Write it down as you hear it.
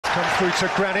come through to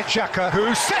Granit Xhaka,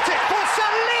 who set it for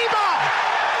Saliba!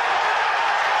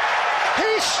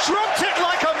 He struck it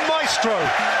like a maestro.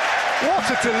 What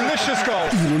a delicious goal.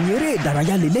 ìròyìn eré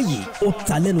ìdárayá lélẹ́yìí ó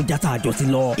ta lẹ́nu jata àjọsí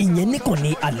lọ ìyẹn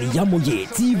nìkànnì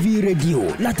Al-IyamoyeTv rédíò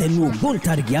látẹnu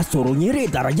ògbóǹtarìgì asọ̀ròyìn eré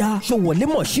ìdárayá Sowole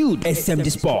Moshood SMD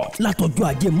Sport látọjọ́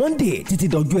ajé Monday títí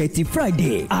dọjọ́ ẹtì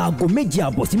Friday aago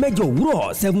 7:30 sí 8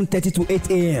 òwúrọ̀ 7:30 to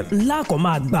 8 a.m. láàkọ́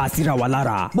máa gbà síra wa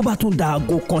lára bó bá tún da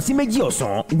aago 1 sí 2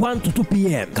 ọ̀sán 1 to 2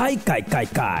 p.m.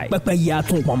 káìkàìkàìkàì pẹ́pẹ́yẹ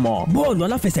àtúnpọ̀mọ́ bọ́ọ̀lù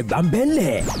aláfẹsẹ̀gbá ń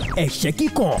bẹ́ẹ̀lẹ̀ ẹ̀ṣẹ́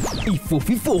kíkàn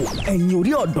ìfòfífò ẹ̀yìn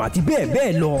orí ọ̀dàn àti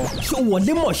bẹ́ẹ̀ lọ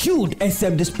Sowole Moshood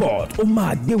SMD Sport ó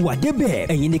máa gbé wa débẹ̀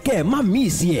ẹ̀yin ni kẹ́ ẹ̀ má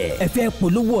míìsì ẹ̀ ẹ fẹ́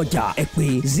polówó ọjà ẹ pè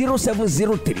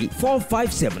 0703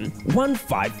 457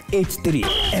 1583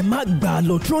 ẹ má gbà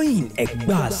lọ tróyìn ẹ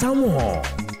gbà sáwọn.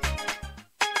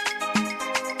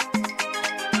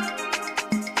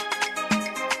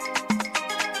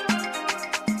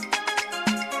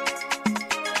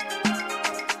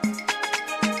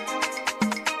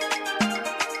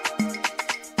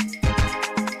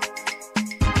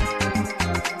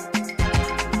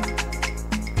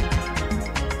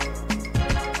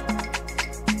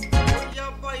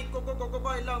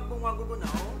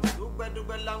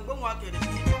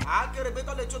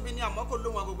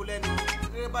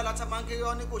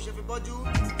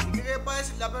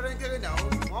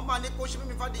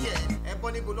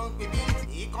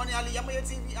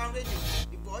 Al-IyamoyeTv and radio,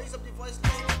 the voice of the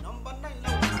voiceless, number 9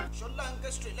 now. Shola and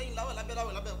get straight lane lawa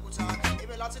labe kuta.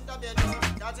 Ebe Latin dabedo,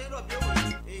 dati robi owo.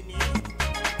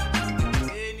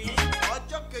 Eni,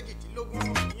 ọjọ́ kejìdínlógún,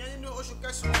 ìyẹn nínú oṣù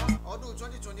kẹsàn-án ọdún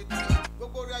 2023.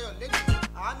 Gbogbo orí ayọ̀ lẹ́yìn,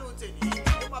 àánú tèmi,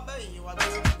 ó máa bẹ́ ìyìn wa gbé.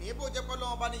 Èyí bó jẹ́ pé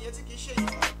Ọlọ́run bá ní iye tí kì í ṣe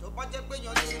èèyàn. Tó bá jẹ́ pé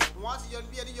èèyàn ni wọ́n á ti yọ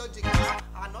bí ẹni yọ jìgá.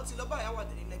 Àná ti lọ bá ìyàwó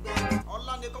àdìrí lẹ́gbẹ́.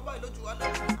 Ọlá ni kọ́ báyìí lójú wa lọ.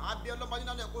 Àbí ọlọ́mọ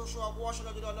nínú ẹ̀kọ́ oṣù ọkọ̀ wọ́ṣọ́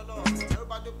lọ́jọ́ lọ́lọ́. Ẹ̀rọ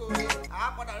bá dé pé orí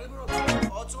àápadà rí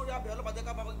mìíràn. Ọtún rí àbí ọlọ́mọ jẹ́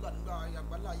ká bá gbà nígbà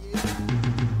àgbàláyé.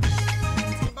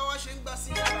 Tí bá wá ṣe ń gbà sí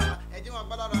yàrá ẹ̀dín wọn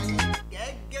agbálára yín.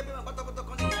 Gẹ́gẹ́ bí wọn pátápátá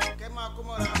kan ní kẹ́ máa kó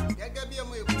mọ́ra. Gẹ́gẹ́ bí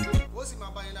ọmọ Èkó ó sì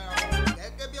máa bá yín lára.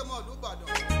 Gẹ́gẹ́ bí ọmọ ìlú Ìbàdàn.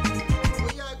 Ó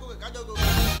yá ẹgbẹ́ kájọ gbogbo.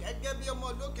 Gẹ́gẹ́ bí ọmọ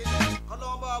lókè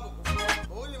ọlọ́wọ́n bá wà bòkú.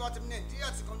 Òun ni wọ́n ti Nàìjíríà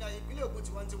ti kan ní ayé ìpínlẹ̀ Ògùn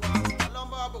tiwantiwa. Ọlọ́wọ́n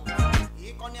bá wà bòkú.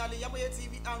 Ìkànnì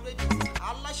Al-IyamoyeTv and radio.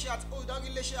 Aláṣẹ àti olùdarí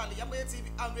iléeṣẹ́ Al-IyamoyeTv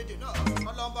and radio náà.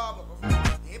 Ọlọ́wọ́n bá wà bòkú fún wa.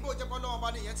 Èyí bó jẹ́ pé Ọlọ́wọ́n bá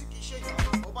ní ìyẹn tí kì í ṣe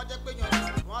èèyàn. Ó bá jẹ́ pé èèyàn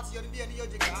ni wọ́n á ti yọ ní bí ẹni yóò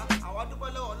jìgá. Àwa dúpẹ́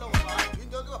lọ́wọ́ Ọlọ́wọ́n bá.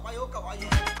 Nítorí bàbá yóò kà wáyé.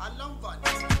 Aláǹfààní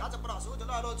láti padà sóòjọ́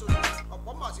láàárọ̀ tó lọ.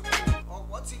 Ọ̀pọ̀ mà ti kú.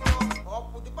 Ọ̀pọ̀ ti kọ́.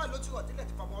 Ọ̀pọ̀ Dubai ló ti wọ̀ tílẹ̀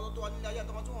ti fàmọ́ ọlọ́tọ́ wa nílé ayé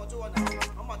àtọmọ́ tó wọ́n tó wọ́n náà.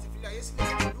 Wọ́n mà ti fi ilé ayé sílẹ̀.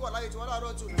 Olúwa láyé tí wọ́n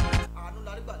láàárọ̀ tó lọ. Àánú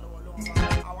la rí gbà lọ́wọ́ Ọlọ́wọ́n bá.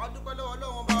 Àwa dúpẹ́ lọ́wọ́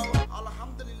Ọlọ́wọ́n bá.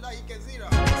 Alhamdulillahi kazira.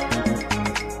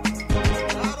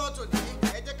 Láàárọ̀ tó ní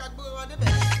ẹ jẹ́ ká gbé wa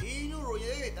débẹ̀. Inú ìròyìn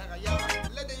eré ìdárayá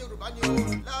lédè Yorùbá ni o.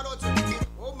 Láàárọ̀ tó ní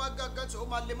ó máa gángan tí ó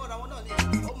máa lé mọ́ra wọn náà ni.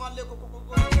 Ó máa lé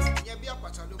kókókókó ìyẹn bí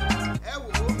àpàtà ló mọ̀. Ẹ wò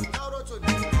ó láàárọ̀ tó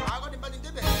ní àárọ̀ ní bá ní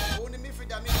débẹ̀. Òun ni mí fi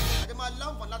dà mí. Àti máa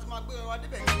láǹfààní láti máa gbé wa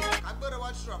débẹ̀. Agbére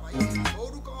wa ti ràbáyé.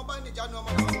 Orúkọ wọn bá ní ìjánu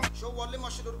ọmọ náà. Sowole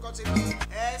Moshood lórúkọ tèmi.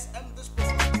 SMD Sport.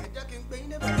 Ẹ jẹ́ kí n gbé yín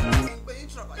débẹ̀. Kí n gbé yín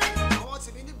tìràbáyé. Àwọn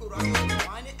tèmi ní gbòòrò ayé.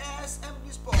 Wọ́n á ní SMD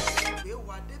Sport. Gbé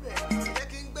wa débẹ̀. Ẹ jẹ́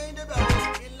kí n gbé yín débẹ̀.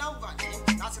 Kí n láǹfààní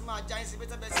láti máa já yín sí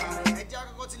bẹ́tẹ̀bẹ́tẹ̀. Ẹ jẹ́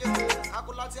akẹ́kọ̀ọ́ tilé kó.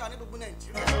 Akọ láti àní gbogbo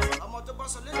Nàìjíríà. Ọmọ tó bá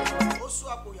sọ lẹ́nu. Ó sún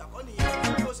àpò ìyàkọ́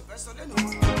nìyẹn. Bí o sì fẹ́ sọ lẹ́nu.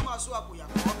 Ó máa sún àpò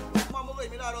ìyàkọ́. Ó máa mọ́wọ́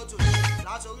èmi láàárọ̀ tòní.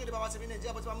 Láti orílẹ̀-èdè bàbá tèmi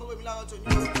Nàìjíríà bó ti máa mọ́wọ́ èmi láàárọ̀ tòní.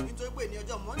 Nítorí pé ní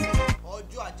ọjọ́ Monday,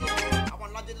 ọjọ́ Ajé, àwọn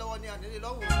aládé lọ́wọ́ ní ànílé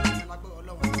lọ́wọ́ ìlágbèrè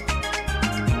Ọlọ́run.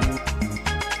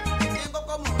 Ní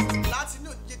kọ́kọ́ mọ̀ láti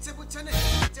inú ìdíje table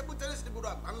tennis ní gbogbo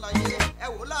àgbáńlá yé. Ẹ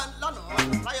wò lánàá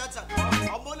láyà tàbí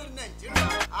ọmọ olórí Nàìjíríà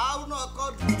Haruna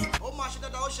Kọ́dù ó máa ṣe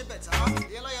dáadáa ó ṣe bẹ̀tà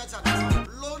ìyẹn láyà tàbí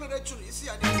lórílẹ̀-èdè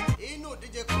Tunisia ní inú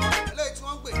ìdíje kan eléyìí tí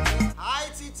wọ́n ń pè ní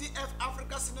ITTF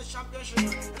Africa Senior Championship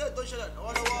eléyìí tó ń ṣẹlẹ̀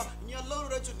lọ́wọ́lọ́wọ́ ìyẹn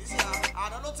lórílẹ̀-èdè Tunisia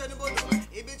àná ló tẹni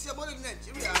bọ́dọ̀ ibi tí ọmọ olórí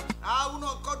Nàìjíríà Haruna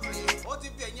Kọ́dù ó ti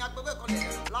fi ẹ̀yìn agbẹ́gbẹ́ kan lẹ̀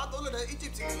láti orílẹ̀-èdè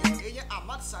Egypt ìyẹn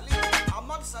Ahmad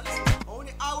Salim òun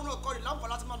ni Haruna Kọ́dù láǹfà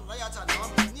láti máa nù láyà tàbí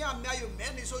ní àmì ayò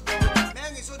mẹ́rin sódò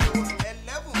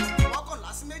 11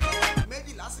 mọ́kànlá sí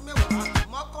méjìlá sí mẹ́wàá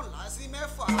mọ́kànlá sí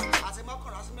mẹ́fà àti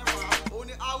mọ́kànlá sí mẹ́fà òun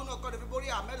ni Haruna Kọ́dù fi borí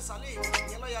Ahmed Salim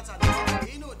ìyẹn lọ́yà tàbí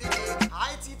inú ìdíje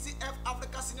ITTF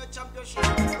Africa Senior Championship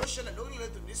ló ṣẹlẹ̀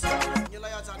lórílẹ̀-èdè Tunisia ìyẹn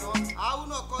lọ́yà tàbí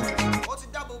Haruna Kọ́dù ó ti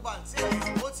dáàbò bàǹtí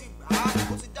ó ti gbà á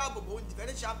ó ti dáàbò bò ó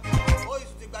defending champion ó yìí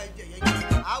tún ti gba ìjẹ yẹn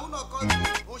yìí Haruna Kọ́dù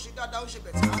ó ṣe dáadáa ó ṣe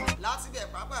bẹ̀tà láti bẹ̀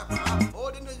pàápàá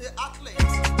ó dín ní athlete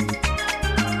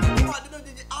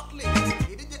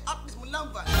ìdíje athlete mú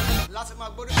láǹfààní láti máa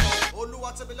gbórí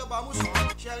olúwa tóbi lọ́ba amúsùn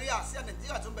ṣẹ̀rí àsíá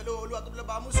Nàìjíríà tó ń bẹ lọ́wọ́ olúwa tóbi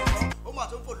lọ́ba amúsùn ó máa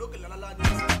tó ń fò lókè lálálá ni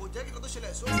kò jẹ́ kíkọ́ tó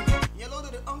ṣẹlẹ̀ sóhun ìyẹn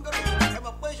lóde Hungary ẹ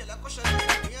mọ̀ pé ìṣẹ̀lẹ̀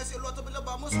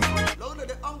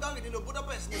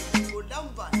yes ni kò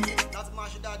láǹfààní láti máa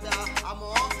ṣe dáadáa àmọ́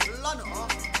lánàá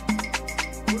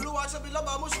olúwa tóbi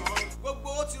lọ́ba amúsàn gbogbo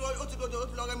ó ti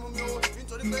lọ rẹ mú mi o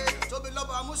nítorí pé tóbi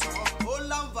lọ́ba amúsàn ó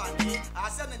láǹfààní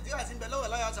àṣẹ nàìjíríà ti ń bẹ lọ́wọ́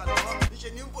láyà tàná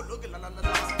níṣẹ́ ní ń bò lókè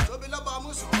lálálálá tóbi lọ́ba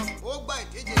amúsàn ó gba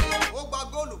ìdíje ó gba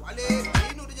góòlù wálé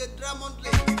inú ìdíje Diamond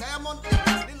League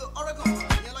nílùú Oregon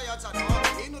ìyẹn láyà tàná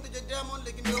inú ìdíje Diamond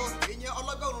League ni ó ìyẹn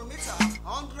ọlọ́gọ́rùn-ún mítà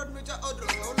 100 meter odò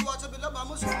olúwa tóbi lọ́ba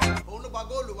amúsàn òun ló gba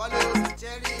góòlù wálé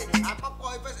jẹ́rí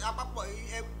àpapọ̀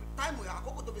táìmù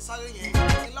àkókò tó fi sáré yẹn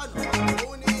ìlànà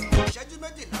òun ní ìṣẹ́jú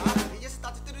méjìlá ìyẹn sí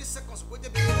 33 seconds kó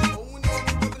débi òun ní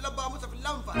tóbi lọ́ba amúsàn fi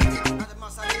láǹfààní láti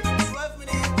máa sáré 12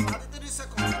 minutes 33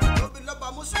 seconds tóbi lọ́ba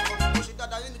amúsàn ó ṣe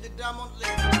dáadáa nínú ìdíje Diamond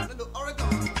League nílùú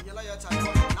Oregon ìyẹn láyà tàná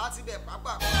láti bẹ̀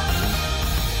pápá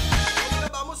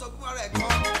amúsọ̀gún ara ẹ̀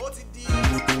gan ó ti di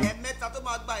ẹ̀mẹ́ta tó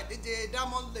máa gba ìdíje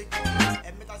Diamond League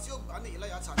ẹ̀mẹ́ta tí ó gbà ní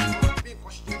ìlàyà tàbí bí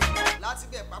nǹkan ṣe jẹ́ láti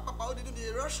bẹ̀ pápá ó dídú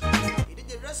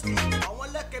ìdíje wrestling àwọn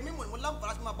ẹlẹ́kẹ̀ mímú ni mo láǹfààní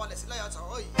láti máa balẹ̀ sí ìlàyà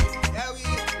tàwọn yìí ẹ̀rí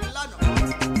lánàá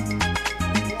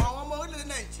àwọn ọmọ orílẹ̀-èdè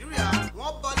Nàìjíríà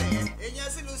wọ́n balẹ̀ èèyàn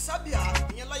sílùú Sábíà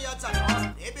ìyẹn láyà tàná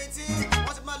ebi tí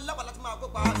wọ́n ti máa lábàá láti máa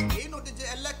kópa inú ìdíje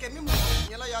ẹlẹ́kẹ̀ mímú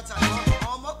ìyẹn láyà tàná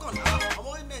àwọn mọ́kànlá ọmọ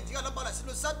orílẹ̀ Nàìjíríà ló balẹ̀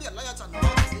sílùú Sábíà láyà tàná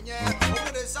ìyẹn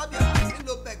orílẹ̀ Sábíà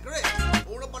nílùú Belgrade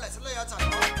òun ló balẹ̀ sílẹ̀ yàtà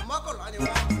mọ́kànlá ni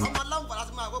wọ́n ọmọ aláǹfà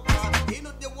láti máa kópa inú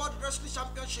the World Wrestling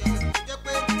Championship jẹ́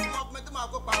pé wọ́n fún mi tó máa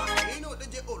kópa inú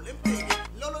ìdíje Olympic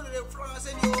lọ́lọ́dẹ̀dẹ̀ France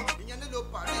ni ó ìyẹn nílùú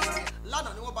Paris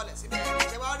lánàá ni wọ́n balẹ̀ síbẹ̀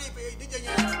ṣe wá rí ìdíje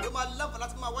yẹn ló máa láǹfà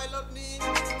láti máa wáyé ní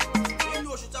nínú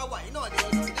oṣù tá a wà yìí náà ni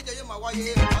ìdíje yẹn máa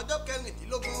wáyé ọjọ́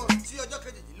kẹrìndínlógún sí ọjọ́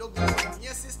kejìdínlógún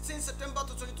ìyẹn 16 September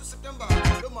to 22 September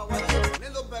ló máa wáyé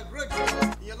nílùú Belgrade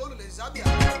ìyẹn lólùlẹ̀ Zambia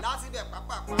láti ibẹ̀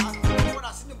pàápàá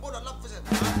ìwọ́dà sínú bọ́ọ̀lù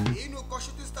aláfẹsẹ̀gbá inú ikọ̀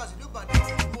Shooting Stars ìlú Ìbàdàn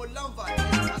mo láǹfààní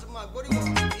láti máa gbóríwọ̀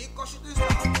ikọ̀ Shooting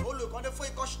Stars olùkọ́ni fún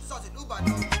ikọ̀ Shooting Stars ìlú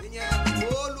Ìbàdàn ìyẹn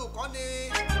olùkọ́ni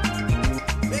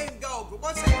Gbénga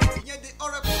Ògúnbọ̀sẹ̀ ìyẹn di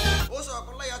ọ̀rẹ́kùn ó sọ̀rọ̀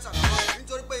kan láyà tàbí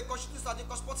nítorí pé ikọ̀ Shooting Stars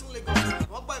ikọ̀ Sporting Lagos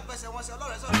wọ́n gbá ìfẹsẹ̀wọnsẹ̀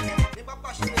ọlọ́rẹ̀ẹ́sọ̀rọ̀ ní pápá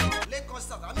ìṣeré Lagos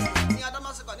Stadium ní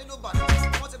Adamasingba nílùú Ìbàdàn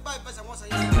wọ́n ti bá ìfẹsẹ̀wọnsẹ̀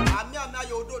yẹn àmì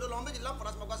ayò òdo lọ́wọ́ méjì láǹfààní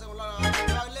láti máa gbá sẹ́wọ̀n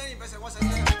lára lẹ́yìn ìfẹsẹ̀wọnsẹ̀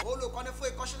yẹn olùkọ́ni fún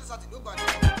ikọ̀ Shooting Stars ìlú Ìbàdàn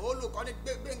olùkọ́ni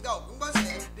Gbénga Ògúnbọ̀sẹ̀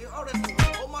di ọ̀rẹ́kùn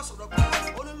ó má sọ̀rọ̀ kan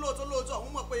ó ní lóòótọ́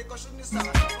òun mọ̀ pé ikọ̀ Shooting Stars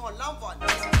wọn láǹfààní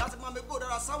láti máa mẹ́gbó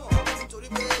dára sáwọn nítorí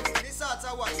pé ní sáà tá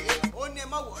a wà yìí ó ní ẹ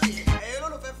má wọ̀ ẹ́ ẹ̀yẹ́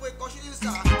lólùfẹ́ fún ikọ̀ Shooting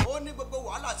Stars ó ní gbogbo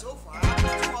wàhálà tí ó fà á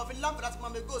tí wọ́n fi láǹfààní láti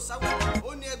máa mẹ́gbó sáwọn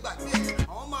ó ní ẹgbàá pé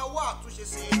àwọn máa wá àtúnṣe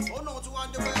sí ó náà tún wá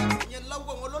ń dẹ́pẹ́ ìyẹn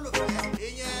lọ́wọ́ wọn lólùfẹ́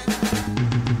ìyẹn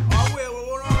ọwọ́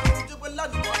èrò rán tó pé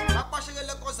lánàá apáṣẹ́rẹ́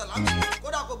lẹ́kọ̀ọ́ Sàlámì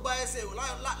kódà kò gba ẹsẹ̀ èrò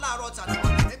láàárọ̀ tàná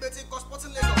níbi tí ikọ̀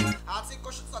Sporting Lagos àti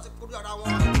ikọ̀ Shooting Stars ti kojú ara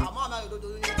wọn àmọ́ àmì òdodo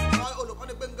yẹn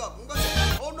olùkọ́ni Gbénga Ògúnbọ̀sẹ̀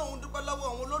ó náà ń dúpẹ́ lọ́wọ́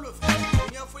àwọn olólùfẹ́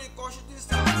ìyẹn fún ikọ̀ Shooting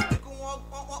Stars kí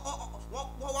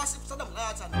wọ́n wá sí Stadium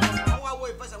láyà tàná wọ́n wá wo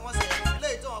ìfẹsẹ̀wọnsẹ̀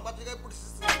eléyìí tó wọn gbá tó gẹ́gẹ́ pòlì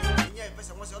sísè ìyẹn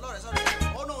ìfẹsẹ̀wọnsẹ̀ ọlọ́rẹ̀ẹ́sọ̀rẹ̀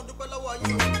ó náà ń dúpẹ́ lọ́wọ́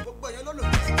yìí gbogbo ìyẹn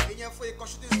olólùfẹ́ ìyẹn fún ikọ̀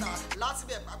Shooting Stars láti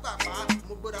bẹ̀ pàápàá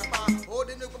mo gbọ́dọ̀ pa ó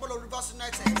dé ní gbọ́dọ̀ Rivers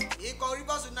United ikọ̀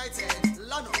Rivers United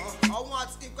lánàá àwọn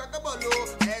àti ikọ̀ agbábọ́ọ̀lù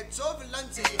ẹ̀tọ́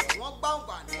Vigilante wọ́n gbá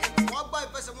nǹkanì wọ́n gbá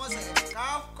ìfẹsẹ̀wọnsẹ̀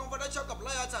CAF Confederation Cup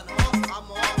láyà tàná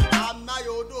àmọ́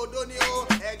àmàyò òdòdó ni ó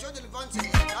ẹ̀tọ́ Vigilante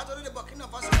látọ̀dọ̀ ní Burkina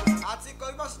Faso àti ikọ̀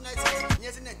Rivers United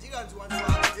ìyẹn ti Nàìjíríà ti wà níwá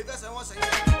ìfẹsẹ̀wọnsẹ̀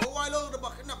yẹn ó wáyé lórí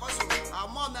Burkina Faso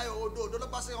àmọ́ àmàyò òdòdó ló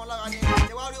pàṣẹ wọn lára ni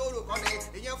ìwárí olùkọ́ni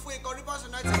ìyẹn fún ikọ̀ Rivers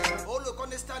United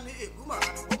olùkọ́ni Stanley Eguma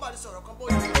ó bá ti sọ̀rọ̀ kan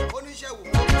bóyá oníṣẹ́ wò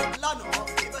lánàá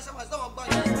ìfẹsẹ̀wọnsẹ̀ táwọn gbá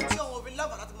yẹn tí àwọn òfin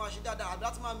láǹfà láti máa ṣe dáadáa àbí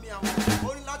láti máa mi àwọn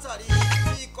orí látàrí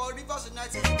bí ikọ̀ Rivers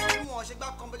United bí wọ́n ṣe gbá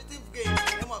competitive game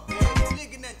ẹ mọ̀ pé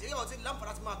líìgì Nàìjíríà ò ti láǹfà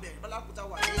láti máa bẹ̀rẹ̀ bálákùtà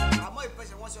wà ní àmọ́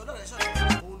ìfẹsẹ̀wọnsẹ̀ ọlọ́rẹ̀ẹ́sọ̀rẹ̀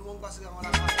òun ni wọ́n gbá sí àwọn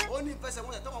lára ó ní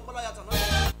ìfẹsẹ̀wọnsẹ̀ táwọn gbọ́ láyàtọ̀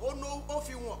náà ó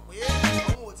fi wọ̀n pé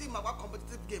òun ò tí ì máa gbá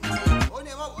competitive game ó ní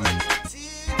ẹ má wọ̀ tí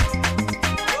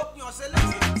lópin ọ̀sẹ̀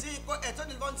lẹ́yìn tí ikọ̀ ẹ̀tọ́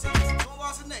Vigilante tí wọ́n wá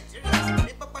sí Nàìjíríà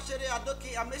ní pápáṣẹ́rẹ́ Adókè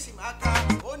Amẹ́sìmáká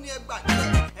ó ní ẹgbàgbé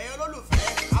ẹ̀yọ́ olólùfẹ́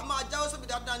a máa jáwé sóbì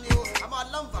dáadáa ni o a máa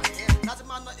láǹfààní láti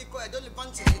máa ná ikọ̀ ẹ̀tọ́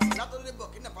Vigilante látọ̀rí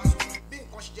Burkina Faso bí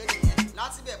nǹkan ṣe jẹ́ nìyẹn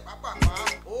láti bẹ̀ pápápá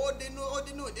ó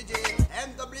dínú ìdíje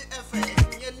MWFA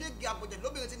ìyẹn líìgì àpòjẹ̀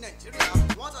lóbìnrin ti Nàìjíríà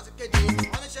wọ́n tàbí kéde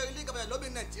wọ́n ní ṣe líìgì àpòjẹ̀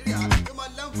lóbìnrin Nàìjíríà tó máa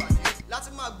láǹfààní láti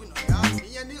máa gbìnàyà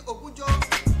ìyẹn ní ogúnjọ́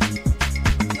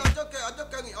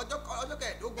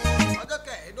ní ọjọ́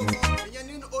kẹẹ̀ẹ́dógún ìyẹn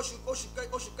nínú oṣù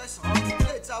kẹsàn-án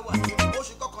ilé ìta wà ní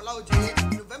oṣù kọkànlá òjò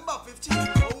November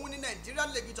 15 òun ní Nàìjíríà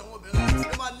lègi tọ̀wọ́n obìnrin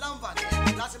ló máa láǹfààní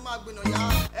láti máa gbìnàyà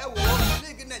ẹ wò ó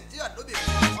líìgì Nàìjíríà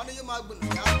lóbìnrin wọn ni yóò máa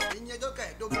gbìnàyà ìyẹn ọjọ́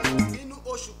kẹẹ̀ẹ́dógún nínú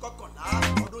oṣù kọkànlá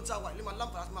ọdún tá a wà ní máa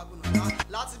láǹfààní láti máa gbìnàyà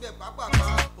láti bẹ̀ pàápàá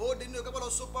ó dé ní ọgbẹ́ bọ́lá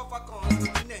Super Falcons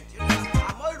ní Nàìjíríà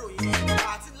àmọ́ ìròyìn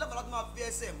àti láǹfààní máa fi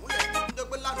ẹsẹ̀ múlẹ̀ nítorí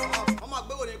pé lánàá wọ́n máa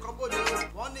gbé òní kan bóde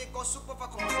wọ́n ní ikọ̀ Super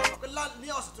Falcons pé ní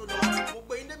ọ̀sẹ̀ tó lọ mo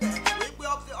gbé yín débẹ̀ wípé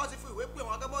ó ti fún ìwé pé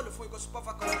àwọn agbábọ́ọ̀lù fún ikọ̀ Super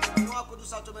Falcons ni wọ́n á kojú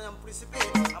Sao Tome and Principe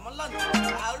àmọ́ lánàá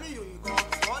àárín ìròyìn kan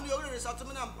wọ́n ní oríire Sao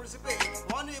Tome and Principe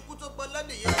wọ́n ní ikú tó pẹ́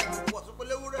lẹ́dìyẹ wọ̀ tó pẹ́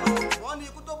léwúrẹ́ wọ́n ní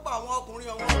ikú tó pa àwọn ọkùnrin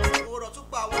ọ̀wọ́n òwúrọ̀ tó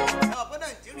pa àwọn ẹ̀wọ̀n pé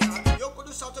Nàìjíríà yóò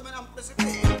kojú Sao Tome and Principe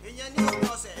ìyẹn ní òpin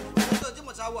ọ̀sẹ̀ tó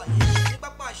jímọ̀ tá a wà yìí ní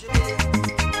pápá àṣírí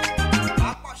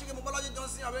Mobolaji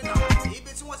Johnson Arena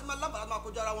ibi tí wọ́n ti máa lábàá máa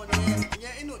kojú ara wọn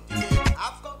ìyẹn inú ìdíje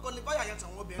AFCON qualifier yẹn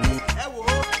tàwọn obìnrin ẹ wò ó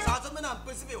Sao Tome and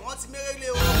Principe wọ́n ti mérèlé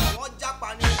o wọ́n jápa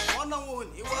ni wọ́n náà wọn ò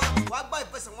ní wá gbá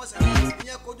ìfẹsẹ̀wọnsẹ̀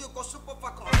ìyẹn kojú ikọ̀ Super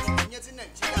Falcons ìyẹn ti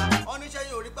Nàìjíríà oníṣẹ́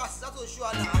yìí ò rí gbà Sissato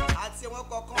Shuala àti ẹ̀wọ̀n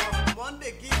kọ̀ọ̀kan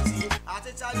Monday Gifty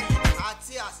àti Charlie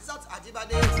àti Asisat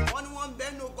Ajibade wọ́n ní wọ́n ń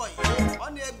bẹ́ẹ̀ nù kọ̀ yìí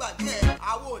wọ́n ní ẹgbàgbé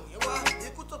àwọn ò ní wá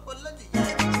ikú tó pẹ́ lẹ́dì yẹn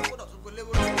kódà tó gbé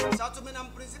léwu Sao Tome and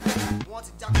Principe wọ́n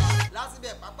ti jápa láti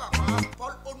bẹ̀ pápápá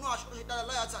Paul Onu aṣọ́ṣe dára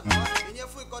láyà tàná ìyẹn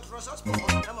fún ikọ̀ Transport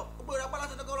ẹ̀mọ̀ gbogbo ìrẹ́pá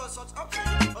láti dọ́gọ́rọ̀ South Africa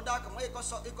ọ̀dà àkàmọ́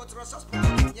ikọ̀ Transport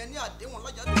ìyẹn ní àdéhùn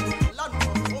lọ́jà lánàá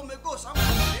omego sáwọn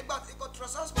nígbà tí ikọ̀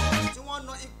Transport tí wọ́n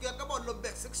na ike ẹgbẹ́bọ̀ lọ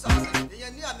bẹ̀ 6,000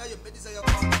 ìyẹn ní àmì ayò méjì sẹ́yọ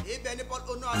kan ibẹ̀ ní Paul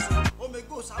Onu aṣọ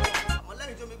omego sáwọn àmọ́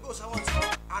lẹ́yìn tí omego sáwọn ti kọ́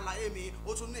àlàyé mi ó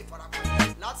tún ní ìfarapa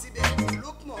láti bẹ̀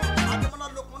Lukman Adémọ́lá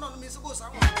Lukman náà ní sígbó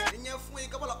sáwọn ìyẹn fún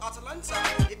ikọ̀ bọ́ọ̀lù Atalanta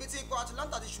ibi tí ikọ̀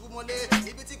Atalanta ti ṣubú mọ́lé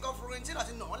ibi tí ikọ̀ Fiorentina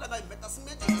ti nà wọ́n lẹ́nu ìmẹ́ta sí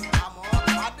méjì àmọ́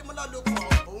Adémọ́lá Lukman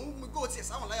òun gbígbó tiẹ̀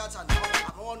sáwọn láyà tàná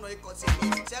àmọ́ wọn nà ikọ̀ tiẹ̀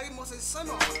Terry Moses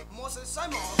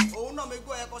Simon òun náà mi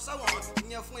gbọ́ ẹ̀kọ́ sáwọn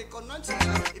ìyẹn fún ikọ̀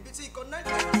 90 ibi tí ikọ̀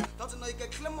 90 tó ti nà ike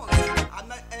Clement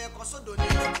àmọ́ ẹ̀kọ́ sódò ní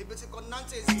ibi tí ikọ̀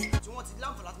 90 tí wọ́n ti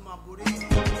láǹfà láti máa borí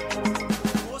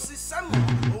Moses Simon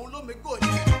òun ló mi gbọ́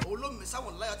yẹn òun ló mi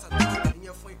sáwọn láyà tàná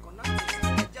ìyẹn fún ikọ̀ 90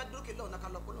 ẹ̀já dókè lọ́wọ́ náà ká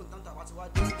lọ pé lóun tán tàwa ti wá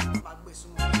dé máa gbé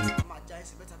súnmọ́ máa já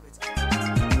ẹsẹ̀ bẹ́tàbẹ́tà.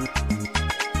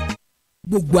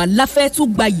 Gbogbo aláfẹ́ tó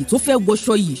gbayì tó fẹ́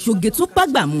wọṣọ yìí ṣoge tó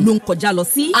bágbàmú ló ń kọjá lọ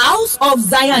sí House of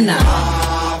Zayana.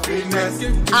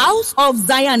 House of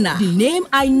Zayana, the name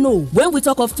I know when we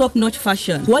talk of top-notch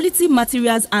fashion, quality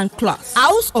materials and class.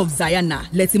 House of Zayana,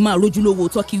 lẹ́tí máa rójúlówó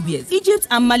Turkey wears, Egypt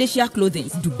and Malaysia clothing,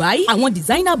 Dubai, àwọn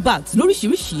designer bags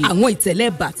lóríṣiríṣi, àwọn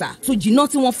ìtẹ̀lẹ̀ bàtà tó jiná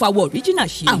tí wọ́n fawọ́ original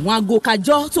ṣe, àwọn aago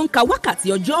kájọ́ tó ń ka wákàtí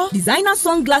ọjọ́, designer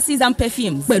sunglasses and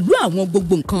perfumes, pẹ̀lú àwọn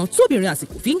gbogbo nǹkan tóbìnrin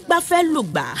àsìkò fi ń gbafẹ́ lò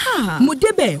gbà. Mo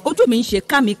débẹ̀ ojú mi ń ṣe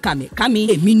kámi,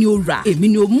 èmi ni ó rà, èmi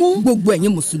ni ó mú. Gbogbo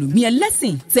ẹ̀yin mùsùlùmí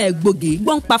ẹlẹ́sìn tẹ́ gbòógè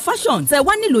gbọ́n pa fashion tẹ́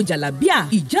wá nílò jàlábíà,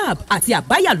 hijab àti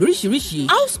àbáyà lóríṣiríṣi.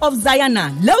 House of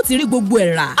Zayana lẹ́ ó ti rí gbogbo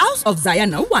ẹ̀ rà. House of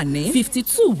Zayana wà ní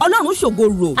 52 Ọlọ́run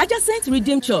ṣògo road adjacent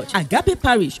Redeemed Church Agape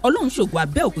Parish Ọlọ́run ṣògo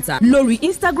Abẹ́òkúta. Lórí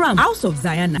Instagram House of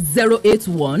Zayana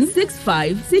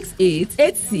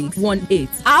 08165688618.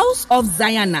 House of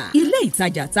Zayana, ilé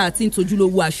ìtajà tá a ti ń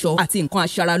tojúlówó aṣọ àti nǹkan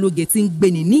aṣaralóge tí ń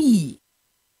gbéni níyì.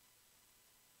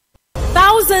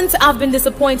 Thousands have been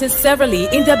disappointed severally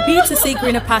in their bid to seek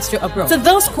greener pasture abroad. To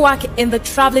those quack in the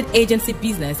traveling agency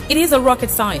business, it is a rocket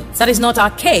science. That is not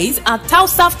our case at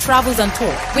Tausaf Travels and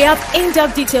Tour. We have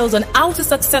in-depth details on how to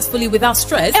successfully, without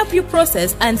stress, help you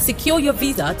process and secure your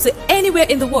visa to anywhere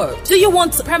in the world. Do you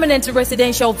want permanent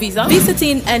residential visa,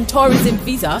 visiting and tourism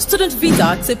visa, student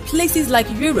visa to places like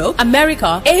Europe,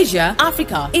 America, Asia,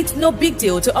 Africa? It's no big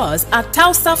deal to us at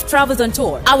Tausaf Travels and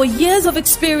Tour. Our years of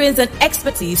experience and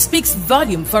expertise speaks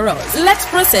volume for us. Let's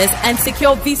process and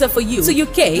secure visa for you to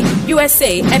UK,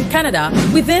 USA, and Canada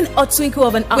within a twinkle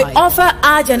of an eye. We offer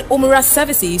Hajj and Umrah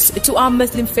services to our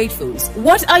Muslim faithfuls.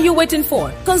 What are you waiting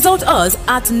for? Consult us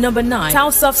at number 9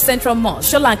 Tausaf Central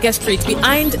Mosque, Sholanke Street,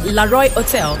 behind Laroy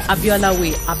Hotel, Abiola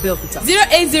Way, Abeokuta.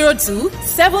 0802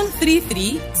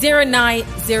 733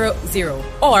 0900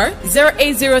 or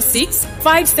 0806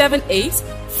 578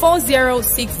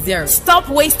 4060. Stop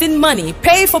wasting money.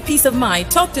 Pay for peace of mind.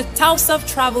 Talk to Tausaf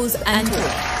Travels and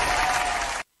Tour.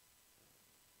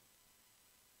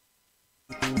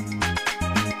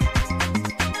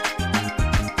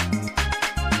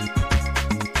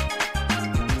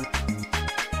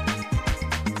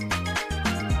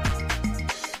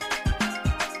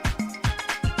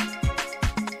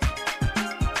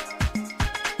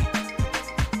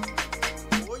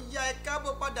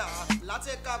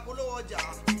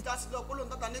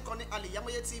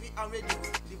 Al-IyamoyeTV and radio,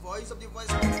 the voice of the voice.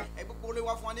 Everybody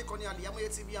wa fún ní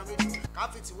Al-IyamoyeTV and radio. Ká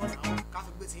fi ti wọ́n náà, ká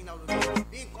fi gbé tí iná lórí.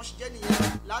 Bí nǹkan ṣe jẹ́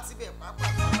nìyẹn láti bẹ̀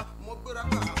pàápàá. Mo gbéra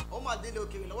pa, ó máa délé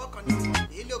òkèèrè lọ́wọ́ kan ní.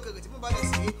 Ilé òkèèrè tí mo balẹ̀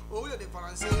sí, orílẹ̀-èdè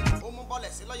Faransé, ó mú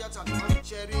balẹ̀ sí lọ́yọ̀tà náà.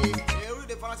 Ṣẹ̀rí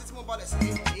orílẹ̀-èdè Faransé tí mo balẹ̀ sí,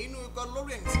 inú ikọ̀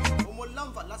Lorient, ó mú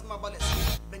láǹfà láti máa balẹ̀ sí.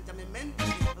 Benjamin Mendy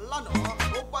lánàá,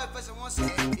 ó gbá ìfẹsẹ̀wọnsẹ̀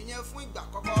ìyẹn fún ìgbà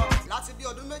àkọ́kọ́ láti bí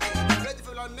ọdún méjì.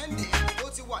 Benjamin Mendy ó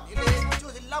ti wà nílé tí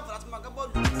ó ti láǹfààní láti máa gbá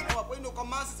bọ́ọ̀lù ẹ̀wọ̀n pé inú kan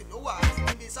Man City ló wà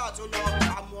níbi sáà tó lọ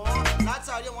àmọ́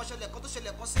látàrí wọn ṣẹlẹ̀ kan tó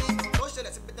ṣẹlẹ̀ kan sí tó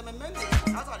ṣẹlẹ̀ sí Benjamin Mendy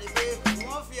látàrí pé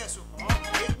wọ́n fi ẹ̀sùn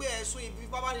kàn pé ẹ̀sùn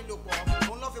ìfipábánilòpọ̀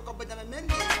òun ló fi kọ Benjamin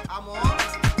Mendy àmọ́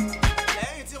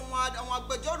lẹ́yìn tí àwọn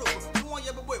agbẹjọ́rò tí wọ́n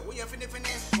yẹ gbogbo ìwé yẹn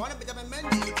fínífíní wọ́n ní Benjamin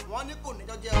Mendy wọ́n ní kò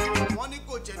níjọ́ jẹ́ wọ́n ní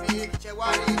kò jẹ̀bi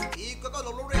ṣẹ̀wárí ìkọ́kọ́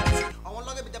lọ lórí ẹ̀ àwọn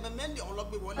lọ́gẹ́ Benjamin Mendy àwọn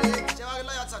lọ́gbẹ̀ wọlé ṣẹ̀wárí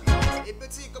láyàtà náà ibi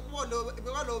tí ìkọ́kọ́ lọ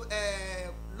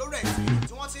lórí ẹ̀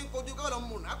tí wọ́n ti ń kojú kọ́kọ́ lọ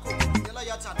Monaco ní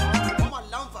láyàtà náà wọ́n máa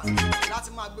láǹfààní láti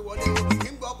máa gbé wọlé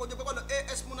nígbà kojú kọ́kọ́ lọ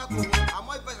AS Monaco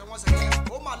àmọ́ ìfẹsẹ̀wọnsẹ̀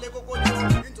ó máa lé kókó ní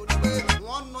nítorí pé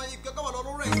wọ́n ná ìkọ́kọ́ lọ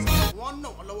lórí ẹ̀ wọ́n ná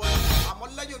wọn lọ́wọ́ àmọ́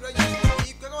lẹ́yìn rẹ̀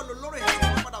yìí ìkọ́kọ́ lọ lórí ẹ̀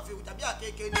wọ́n padà fi ìjà bí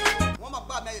àkékè ni wọ́n máa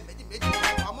gbá àmì méjì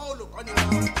àmọ́ olùkọ́ ni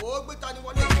wọn ó gbé tani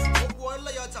wọlé ó bu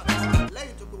ọlẹ́yọ̀ tà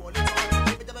lẹ́yìn tó gbé wọlé tán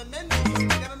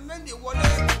Benjamin Mendy wọlé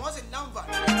wọ́n sì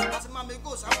láǹfààní láti máa mi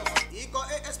góò sáwọn ikọ̀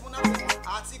AS Monaco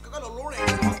àti ìkọ́kọ́ lọ lórí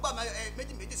ẹ̀ wọ́n gbá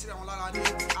àmì méjì síra wọn lára ni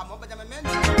àmọ́ Benjamin Mendy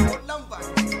ó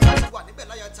láǹfààní láti wà níbẹ̀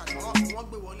láyà tà wọ́n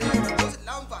gbé wọlé ó sì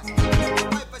láǹfààní wọ́n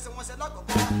bá ìfẹsẹ̀wọnsẹ̀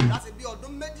lákọ̀ọ́kọ́ láti bí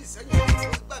ọdún méjì sẹ́yìn ó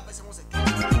sì gbá ìfẹsẹ̀wọnsẹ̀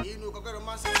kejì inú kọ́kọ́rọ́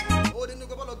Man City ó dín ní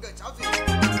kọ́kọ́ lọ Getafe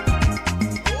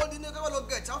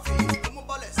Getafe mú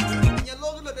balẹ̀ sí ìyẹn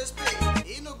lórílẹ̀-èdè Spain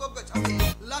inú kọ́kọ́ Getafe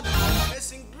lánàá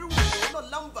Mason Greenwood náà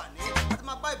láǹfààní láti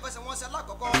máa bá ìfẹsẹ̀wọnsẹ̀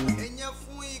alákọ̀ọ́kọ́ ìyẹn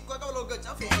fún ikọ̀ kọ́kọ́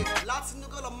Getafe láti inú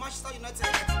kọ́kọ́ Manchester United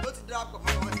ló ti darapọ̀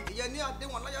mọ́ wọn ìyẹn ní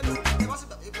àdéhùn aláyàlò ẹ bá sì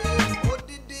gbàgbé pé ó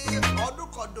dídí ọdún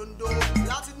kan dondo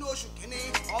láti inú oṣù kínní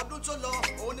ọdún tó lọ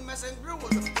òun ni Mason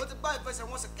Greenwood ló ti bá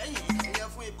ìfẹsẹ̀wọnsẹ̀ kẹ́yìn ìyẹn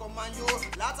fún ikọ̀ Man U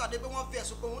látàdé pé wọ́n fi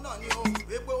ẹ̀sùn pé òun náà ní o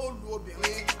wípé ó lu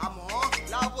obìnrin àmọ́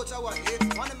láàbò tí a wà yé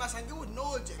wọ́n ní Mason Greenwood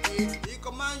náà jẹ̀bi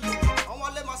ikọ̀ Man U àwọn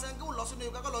alẹ́ Mason Greenwood lọ sínú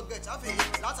ikọ̀ kọ́kọ́ Getafe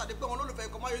látàdé pé wọn lólùfẹ́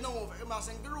ikọ̀ Man U náà wọn ò fẹ́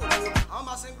Mason Greenwood àwọn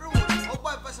Mason Greenwood ó gbá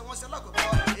ìfẹsẹ̀wọnsẹ̀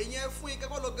alákọ̀ọ́kọ́ ìyẹn fún ikọ̀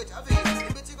kọ́kọ́ Getafe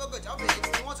ibi tí ikọ̀ Getafe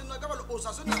wọ́n ti ná ikọ̀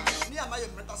Osasuna ní àmàyè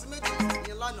 3-2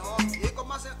 ìyẹn lánàá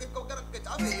ikọ̀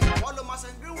Getafe wọ́n lo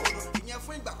Mason Greenwood ìyẹn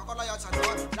fún ìgbà àkọ́kọ́ láyà tàná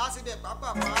láti dẹ̀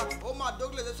pàápàá ó máa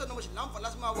dógílẹ̀ ṣẹ́ṣẹ́ ní mo ṣe láǹfà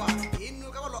láti máa wà inú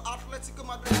kọ́kọ́ Atletico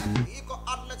Madrid ikọ̀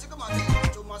Atletico Madrid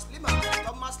Thomas Lima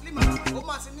ó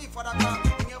máa ti ní ìfarapa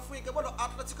ìyẹn fún ikọ̀ bọ́ọ̀lù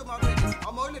Atletico Madrid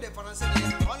ọmọ orílẹ̀-èdè Faransé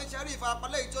ni wọ́n ní sẹ́rí ìfarapa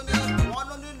lẹ́yìn tó ní wọ́n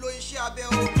ló nílò iṣẹ́ abẹ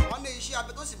o wọ́n ní iṣẹ́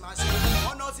abẹ tó sì máa ṣe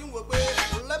wọ́n náà ti ń wò pé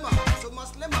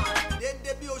Thomas Lema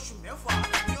déédéé bí oṣù 6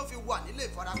 ni ó fi wà nílé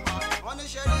ìfarapa wọ́n ní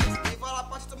sẹ́rí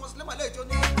ìfarapa tí Thomas Lema lẹ́yìn tó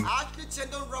ní Achilles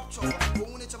tendon rupture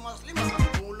òun ni Thomas Lema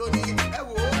òun ló ní ẹ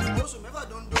wò ó oṣù 6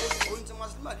 dondo òun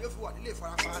Thomas Lema ni ó fi wà nílé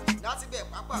ìfarapa láti bẹ̀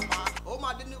pàápàá ó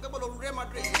máa dé ní kẹ́bọ́ọ̀lù Real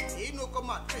Madrid inú kọ́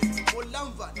Madrid mo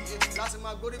láǹfààní láti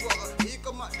máa gbórí bọ̀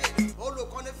ikọ̀ Madrid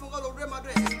olùkọ́ni fún kọ́lù Real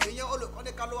Madrid ìyẹn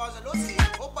olùkọ́ni Carlo Ancelotti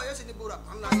ó báyọ̀ sí ní gbòòrò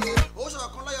àkànláyé ó sọ̀rọ̀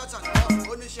kan láyọ̀ tàná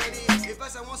oníṣẹ́ ní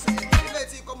ìfẹsẹ̀wọnsẹ̀ ilé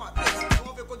tí ikọ̀ Madrid tí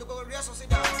wọ́n fi kojú kọ́ Real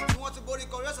Sociedad tí wọ́n ti borí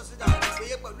kọ́ Real Sociedad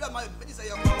èyí pẹ̀lú àmà méjì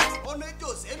sẹ́yọ kan ó ní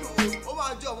Joselu ó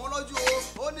máa jẹ ọ̀wọ́n lọ́jú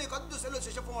ó ní nǹkan tí Joselu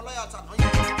ṣe fún wọn láyọ̀ tàná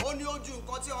yẹn ó ní ojú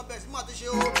nǹkan tí wọ́n bẹ̀rẹ̀ sí máa ti ṣe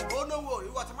ó ní òun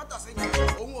òríwá tí mọ́tà sí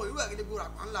yẹn òun òríwá gidi gbòòrò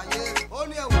àkànláyé ó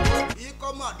ní ẹ̀wọ̀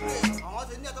ikọ̀ Madrid àwọn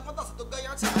ti ní àtọ́mọ́tàsí tó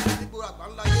gẹ́yàtì ní gbòòrò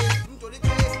àkànláyé nítorí pé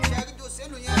ṣẹ́rí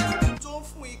Joselu yẹn tó ń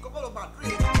fún ikọ̀ bọ́ọ̀lù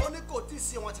Madrid ó ní kò tí ì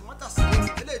sí àwọn àtìmọ́tàsí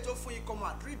eléyìí tó fún ikọ̀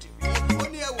Madrid rí ó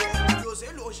ní ẹ̀wọ̀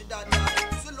Joselu ó ṣe dáadáa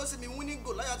Joselu ló sì mi winning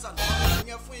goal láyàtà náà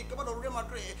ìyẹn fún ikọ̀ bọ́ọ̀lù Real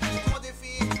Madrid tí wọ́n ti fi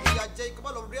ìyà jẹ ikọ̀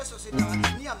bọ́ọ̀lù Real Sociedad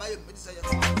ní àmàyè méjì sẹ́yẹ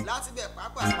kan láti bẹ̀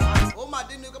pàápàá ó máa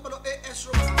dín ní ikọ̀ bọ́ọ̀lù AS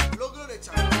Roma lógúnlẹ̀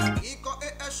China ikọ̀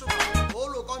AS Roma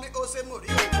olùkọ́ni Jose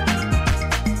Mourinho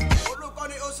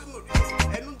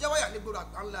ẹnu jẹ́ wáyà ní gbòòrò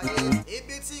àgbáńláyé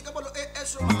ibi tí kọ́bọ̀lù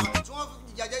AS Roma tí wọ́n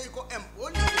fi jàjẹ́ ikọ̀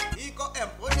Empoli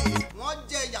wọ́n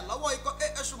jẹ ìyà lọ́wọ́ ikọ̀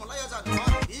AS Roma láyàtà náà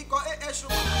ikọ̀ AS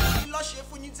Roma kí lọ́ ṣe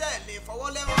fún yín tẹ́ lè fọwọ́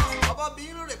lẹ́wọ̀n ọba bí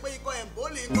inú rẹ̀ pé ikọ̀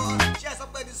Empoli kọ́ ṣé ẹ sọ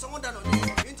pé ẹni sanwó dànù ni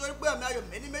nítorí pé àmì ayò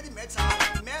mẹ́ta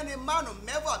mẹ́rin márùn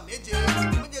mẹ́fà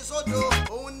méje sódò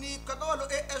òun ni kọ́bọ̀lù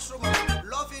AS Roma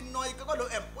lọ́ fi na ikọ̀ kọ́bọ̀lù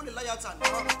Empoli láyàtà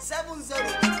náà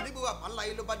 7-0 nígbà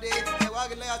àgbáńláyé ló bá dé ẹ̀wá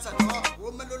rí láyàtà náà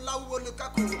Romelu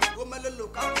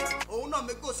Lukaku òun náà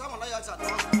mi gò sáwọn láyàtà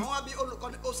náà àwọn àbí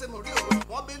olùkọ́ni Jose Mourinho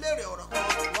wọ́n bí léèrè ọ̀rọ̀ kan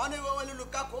wọ́n ní Romelu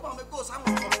Lukaku ó máa mi gò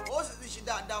sáwọn kan ó sì ti ṣe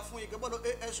dáadáa fún ìgbẹ́bọ́lù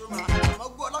AS Roma àmọ́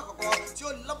gbọ́ alákọ̀ọ́kọ́ tí ó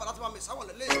lábàá láti máa mi sáwọn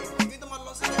lẹ́lẹ́ kí tó máa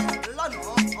lọ sílẹ̀ lánàá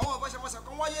àwọn ìfẹsẹ̀wọnsẹ̀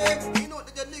kan wáyé nínú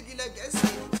ìdíje líìgì ilẹ̀ Gẹ̀ẹ́sì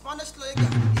Spanish Liga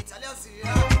Italian Serie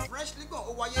A French Ligue 1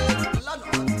 ó wáyé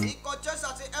lánàá ikọ̀ Chelsea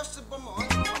àti FC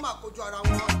Bournemouth wọ́n máa kojú ara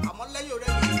wọn àmọ́ lẹ́yìn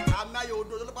òrẹ́yìn àmì ayò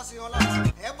òdo ló bá sí wọn lára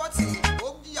Everton ó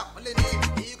jìyà pọ́nlé ní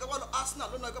ìyíkọ́ bọ́ọ̀lù Arsenal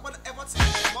ló na ìkọ́ bọ́ọ̀lù Everton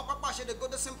mọ́ pápá àṣẹdẹ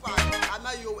Goodison Park àmì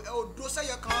ayò òdo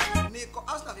sẹ́yẹ kan ní ikọ̀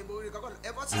Arsenal fi borí ìkọ́ bọ́ọ̀lù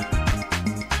Everton.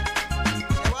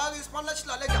 ṣẹ̀wárí Spanish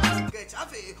La Liga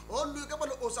Getafe ó lu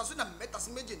ìkẹ́bọ̀lù Osasuna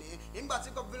 3-2 ní ìgbà tí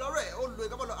Villarreal ó lu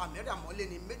ìkẹ́bọ̀lù Almeria mọ́lé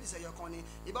ní 2-1 ní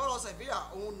ìbáwọ̀lù Sevilla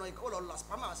òun na ìkẹ́bọ̀lù Las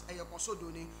Palmas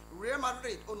 1-0 ní Real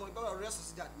Madrid ó na ìkẹ́bọ̀lù Real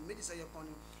Sociedad 2-1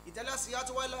 ní Italia Serie A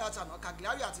tó wáyé láyàtà náà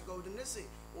Cagliari àti Udinese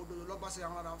òdòdó lọ́gbàsí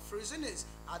àwọn ará Frosinone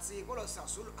àti ìkẹ́bọ̀lù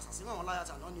Sassuolo àsàsímọ̀ wọn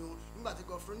láyàtà náà ni o nígbà tí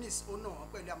Frosinone ó nà wọ́n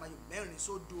pẹ̀lú àmàyò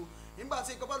 4-0 nígbà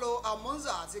tí ìkẹ́bọ̀lù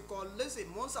Monza àti Lecce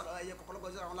Monza lọ́ọ́ ẹ̀yẹ kọ̀ọ̀kan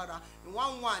lọ́gbàsí àwọn lára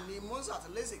 1-1 ní Monza àti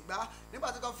Lecce gbá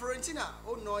nígbà tí Fiorentina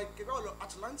ó na ìkẹ́bọ̀lù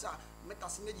Atalanta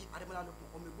 3-2 Ademola lókun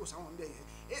omigo sáwọn ọmọdé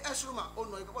yẹn AS Roma ó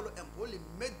na ìkẹ́bọ̀lù Empoli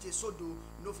 7-0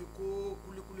 ló fi kó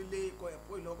kulikuli lé ikọ̀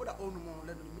Empoli lọ kódà ó nu mọ́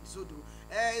lẹ́nu ní 7-0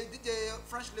 ìdíje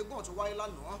French Ligue 1 tó wáyé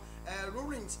lánàá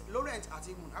Lorient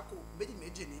àti Monaco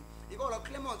 2-2 ní ìkọ̀lọ̀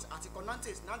Clermont àti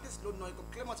Nantes ló na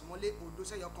ikọ̀ Clermont mọ́lé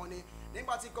 1-1 ní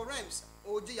nígbà tí ikọ̀ Reims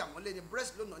ó jìyà mọ́lé ní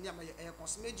Brest ló na ní àmì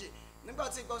 1-2 nígbà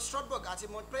tí ikọ̀ Strasbourg àti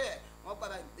Montpellier wọ́n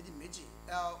gbára 2-2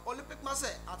 Olympique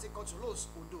Marseille àti ikọ̀ Toulouse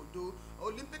 0-0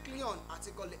 Olympique Lyon àti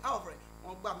ikọ̀ Le Havre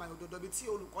wọ́n gbá àmì 0-0 bí tí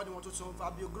olùkọ́ni wọn tuntun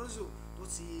Fabio Grosso tó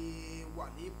ti wà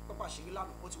ní pápá ìṣeré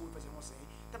lánàá ó ti wo ìfẹsẹ̀wọnsẹ̀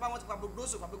tẹ́bá wọn ti Fabio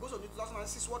Grosso ní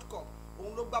 2006 World Cup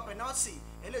òun ló gba penalty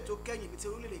eléyìí tó kẹ́yìn ibi tí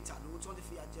orílẹ̀-èdè Ìtàló tí wọ́n ti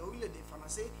fi àjẹ orílẹ̀-èdè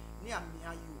Faransé ní àmì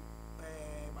ayò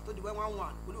pàtó di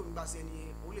 1-1 gbólé òun gbà sí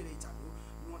ẹni orílẹ̀-èdè Ìtàló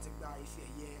ni wọ́n ti gba ife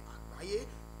ẹ̀yẹ àgbáyé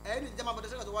ẹni ìjọba bọ̀dẹ̀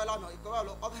sẹ́kẹ̀ tó wáyé lánàá ìkọ́wá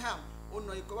Oldham ó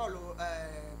na ìkọ́wá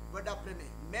Werder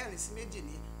Bremen 4-2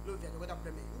 ní ló fi àjọ Werder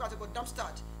Bremen nígbà tí kò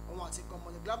Darmstadt òun àti ikọ̀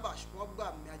Mönchengladbach wọ́n gba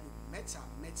àmì ayò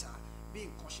 3-3 bí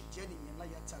nǹkan ṣe jẹ́ nìyẹn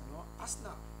láyé àtàná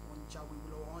Arsenal wọ́n ń jáwé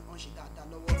lọ́wọ́ wọ́n ṣe dáadáa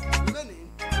lọ́wọ́ lónìí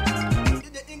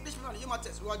ìdíje English Premier League yóò máa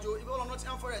tẹ̀síwájú ìbọn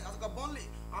Nottingham Forest àti Burnley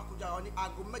àkùjà ní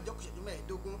aago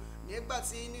 8:15 nígbà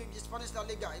tí ní Spanish La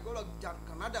Liga ìgbọ́lọ̀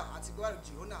Granada àti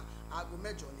Girona aago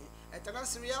 8 ní Italian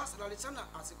Serie A Salernitana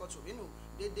àti Torino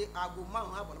dédé aago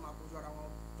 5 àbọ̀ ló máa kojú ara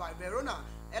wọn Verona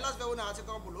Hellas Verona àti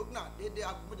Bologna dédé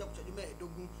aago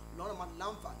 8:15 lọ́nà máa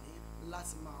láǹfààní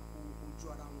láti máa kó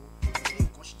ojú ara wọn ní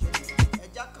nǹkan ṣe jẹ́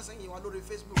ẹja kan sẹ́yìn wa lórí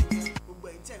Facebook gbogbo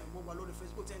ẹ̀yin tẹ̀ ń gbọ́ wa lórí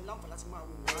Facebook tẹ̀ ń láǹfààní láti máa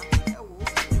wò wá ẹ wò ó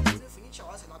ẹ̀kọ́ ní fi ń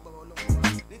ṣàwáṣẹ̀ lágbára Ọlọ́run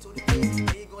nítorí pé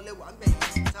ẹ̀yin gan lẹ́wà ń bẹ̀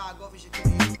yìí tá a gan fi ṣe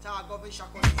kéde tá a gan fi ń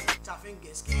ṣàkọsí tá a fi ń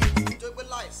gẹ̀ẹ́sì nítorí pé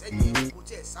láìsẹ́ yìí kò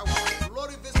tiẹ̀ sáwà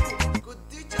lórí Facebook kò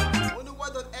díjà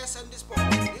oníwádùn SMD Sport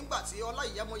nígbà tí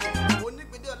Al-Iyamoye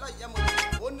onígbèdé Al-Iyamoye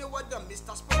oníwádùn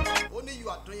Mr Sport oní you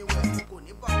are doing well kò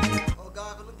ní bàjẹ́ ọ̀gá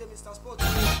akọ́lọ́jẹ́ Mr Sport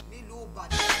nílùú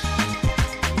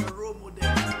Ìbàdàn role model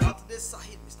Saturday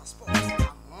Sahid Mr Sport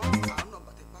àmọ́ àánú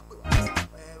ọ̀gbàtẹ́ bá pè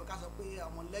wá ká sọ pé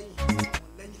àwọn lẹ́yìn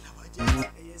làwọn jẹ́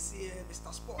ẹ̀yẹ sí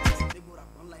Mr Sport níbo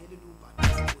ràpọ̀ ńlá yín nínú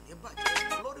Ìbàdàn kò ní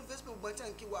bàjẹ́ lórí Facebook gbọ́ntẹ́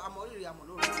ń kí wa amọ̀rírì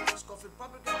àmọ̀lórí Scofield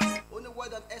Paprika ó ní well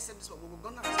done SMD Sport gbogbo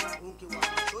gánà ó ń kí wa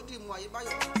sódì mu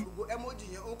Ayébáyọ̀ gbogbo emoji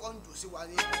yẹn ó kàn ń dùn sí wa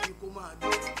ní bí kò máa dó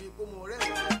bí kò mọ ọ̀rẹ́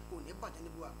rẹ̀ kò ní bàjẹ́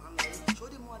níbo àgbáńlá yín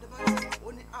sódì mu Adébáyọ̀ ó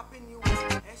ní happy new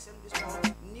week SMD Sport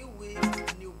new week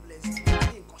new blessing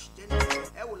ní nǹkan ṣe jẹ́ nìyẹn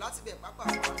ẹ wò láti bẹ̀ pápá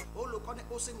olùkọ́ ní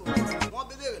Osimo wọ́n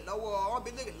béèrè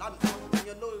lánàá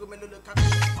ìyẹn lórí mélòó kákó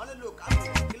wọ́n ní Lukaku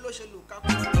kí ló ṣe Lukaku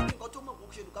nǹkan tó mọ̀ kó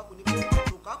ṣe Lukaku ní pé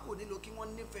Lukaku nílò kí wọ́n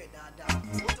nífẹ̀ẹ́ dáadáa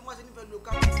ó tí wọ́n ti nífẹ̀ẹ́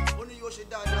Lukaku ó ní yóò ṣe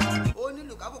dáadáa ó ní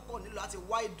Lukaku kọ́ nílò láti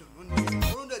wá ìdùnnú ni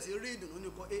ó ní ti rí ìdùnnú ní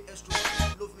ikọ̀ AS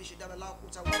Roma ló fi ṣe dáadáa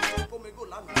lákòóta wọn tó pómegò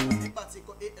lánàá nígbà tí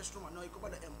ikọ̀ AS Roma náà ikọ̀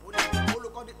padà Empoli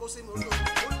olùkọ́ ní Osimo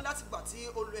ó ní láti gbà tí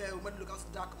olùmọ̀dé Lukaku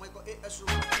ti dá àkàmọ́ ikọ̀ AS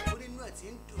Roma ó ní inú ẹ̀ ti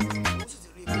ń dùn ó sì ti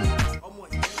rí pé ọmọ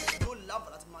yìí yóò lábàá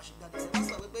láti máa ṣe dáadáa wọ́n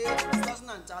sọ pé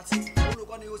 2030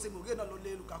 olùkọ́ ní Osimo gé náà ló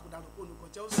lé Lukaku dànù kó olùkọ́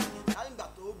Chelsea láyé ìgbà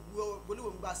tó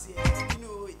gbólóhùn gbà sí ẹ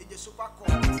nínú ìdíje Super Cup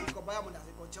ikọ̀ Bayern Munich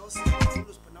àti ikọ̀ Chelsea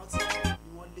olùs penalty ni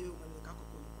wọ́n lé Lukaku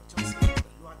kó olùkọ́ Chelsea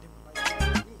pẹ̀lú Adémọ́lá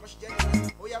ní nǹkan ṣe jẹ́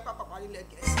nìyẹn ó yá pàpàpà nílẹ̀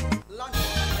Gẹ̀ẹ́sì lánàá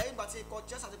lẹ́yìn ìgbà tí ikọ̀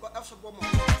Chelsea àti ikọ̀ FC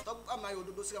Bournemouth tọ́gbà máa yọ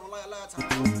òdodo sí àwọn láyà tà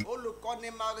olùkọ́ ní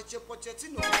Mauricio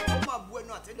Pochettino ó máa bu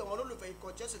ẹnu àtẹ́lẹ̀ wọn olólùfẹ́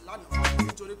ikọ̀ Chelsea lánàá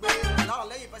nítorí pé lára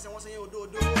lẹ́yìn ìfẹsẹ̀wọnsẹ̀ yẹn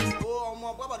òdòdó ó ọmọ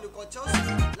gbábàlù ikọ̀ Chelsea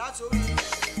láti orí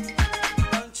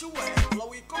Chiwẹ̀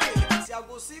lọ́wọ́ ìkọ́wé àti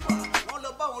aago síbà wọ́n lọ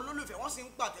bá àwọn olólùfẹ́ wọ́n sì ń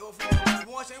pàtẹ́wọ́ fún wọn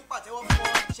bí wọ́n ṣe ń pàtẹ́wọ́ fún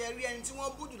wọn ṣe rí ẹni tí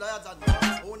wọ́n bùdù láyà tàdù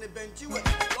òun ni Ben Chiwẹ̀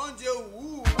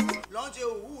lọ́njẹ́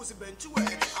òwú sí Ben Chiwẹ̀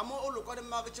àmọ́ olùkọ́ni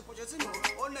Mauricio Pochettino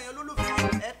ó ní ẹ̀yin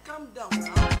olólùfẹ́ ẹ calm down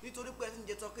náà nítorí pé ẹ ti ń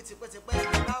jẹ tọ́kì tipẹ́tipẹ́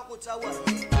láàkó tá a wà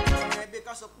yìí ẹbí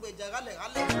ká sọ pé ẹja rálẹ̀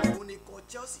òun ni ikọ̀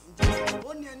Chelsea ń jẹ́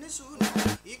ó ní ẹni sùúrù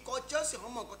náà ikọ̀ Chelsea àwọn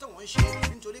ọmọ nǹkan tó wọ́n ń ṣe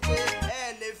nítorí pé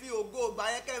ẹ lè fi ògo gbà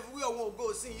yẹn kẹ́ fi wí ọ̀hún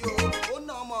ògo sí yìí ó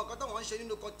ná ọmọ nǹkan tó wọ́n ń ṣe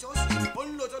nínú ikọ̀ Chelsea ó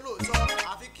ní lóòótọ́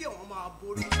àfi kí àwọn máa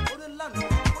borí ó ní lánàá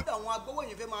kódà àwọn agbówó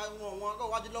yẹn fẹ́ máa wọn àwọn akọ́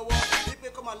wájú lọ́wọ́ wípé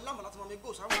kọ́ máa láǹfà láti máa mi gò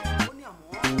sáwọn ó ní àmọ́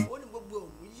ó ní gbogbo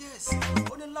òun yẹ́ẹ̀sì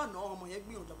ó ní lánàá ọmọ yẹn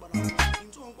gbìyànjú agbára ní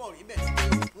tó ń gbọ̀n rí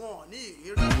bẹ́ẹ̀ wọn ò ní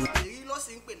ìrírí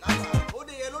lọ́sìn ń pè lára ó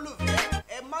dé yẹ lólùfẹ́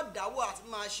ẹ má dáwọ́ àti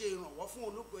máa ṣe ìrànwọ́ fún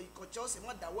olùkọ́ ikọ̀ Chelsea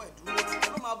má dáwọ́ ẹ̀ dúró ẹ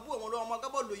má máa bú àwọn ọmọ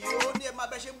agbábọ́ọ̀lù yìí ó ní ẹ má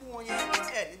bẹ́ ṣe ń bú wọn yẹn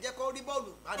ẹ ní jẹ́ kó rí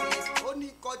bọ́ọ̀lù gbani ó ní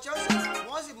ikọ̀ Chelsea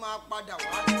wọ́n sì máa padà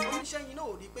wá oníṣẹ́ yìí náà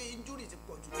ò rí pé injury ti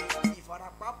pọ̀ jù ní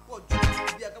ìfarapa pọ̀ jù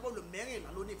bí agbábọ́ọ̀lù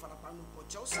 14 ló ní ìfarapa nínú ikọ̀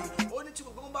Chelsea ó ní tí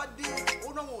gbogbo wọn bá dé ó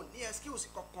náà wọn ò ní excuse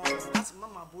kankan láti má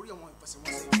máa borí àwọn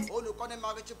ìfẹsẹ̀wọnsẹ̀ olùkọ́ni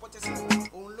Mauricio Pochettino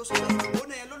òun ló sọ ó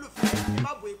ní ẹ lólùfẹ́ ẹ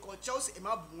má bo ikọ̀ Chelsea ẹ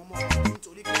má bù wọn mọ́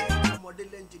nítorí pé ọmọdé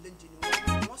lẹ́ńjẹ ni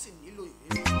wọ́n sì nílò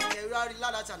ìrírí ẹ̀rọ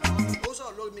arílára tàná ó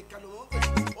sọ̀rọ̀ lórí Mikhailo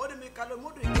Mudryk ó ní Mikhailo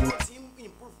Mudryk ni wọ́n ti ń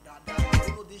improve dáadáa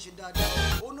ó ló ti ń ṣe dáadáa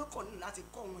ó ní kàn ní láti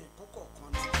kọ́ àwọn ẹ̀kọ́ kọ̀ọ̀kan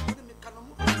náà ó ní Mikhailo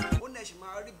Mudryk ó ní ẹ̀sìn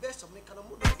máa rí best of Mikhailo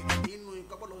Mudryk nínú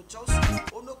ìkọ́bọ̀lọ̀ Chelsea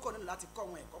ó ní kàn ní láti kọ́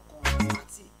àwọn ẹ̀kọ́ kan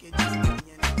àti ìkejì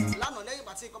ìyẹn lánàá lẹ́yìn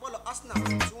ìgbà tí ìkọ́bọ̀lọ̀ Arsenal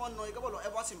tí wọ́n na ìkọ́bọ̀lọ̀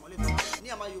Everton mọ́lẹ̀ ní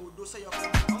àmàyè òdo sẹ́yọkọ̀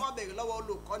wọ́n má bẹ̀rẹ̀ lọ́wọ́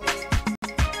olùkọ́ni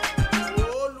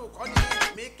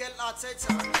Mikel Arteta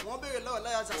wọ́n béèrè lọ́wọ́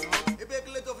láyà tàná ebe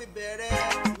kílé tó fi bẹ̀rẹ̀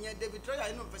ìyẹn David Raya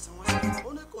nínú ìfẹsẹ̀wọnsẹ̀ ó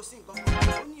ní kò sí nǹkan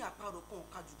ó ní àparò kan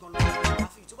kájú gan lọ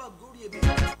àfi ìtura górí ebè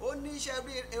ó ní iṣẹ́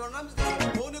rí Aaron Ramsdale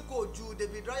ó ní kò ju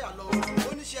David Raya lọ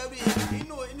ó ní iṣẹ́ rí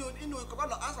inú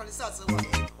ìkọ́bọ̀lọ̀ Arsenal sáàtì wà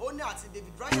ó ní àti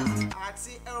David Raya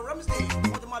àti Aaron Ramsdale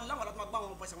wọ́n ti máa láwọn láti máa gbá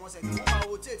wọn ìfẹsẹ̀wọnsẹ̀ ní wọ́n máa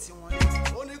wo téètì wọn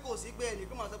ó ní kò sí pé ẹnì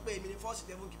kí wọ́n sọ pé èmi ní fọ́ọ̀sì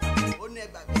devil keeper ó ní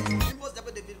ẹgbàgbé ní bó ti jẹ́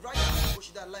pé David Raya ó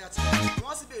ṣì dá láyà tí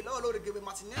wọ́n sì béèrè lọ́wọ́ lórí Gabriel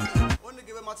Martinelli ó ní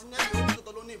Gabriel Martinelli ó ní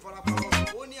tòótọ́ ló ní ìfarapa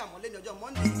ó ní àmọ́ lẹ́ni ọjọ́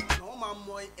Monday ni wọ́n máa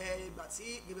mọ ìgbà tí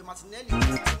Gabriel Martinelli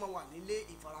tí mo wà nílé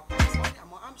ìfarapa wọ́n ní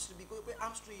àmọ́ hamstring bí pé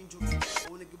hamstring injury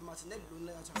ó ní Gabriel Martinelli ló ń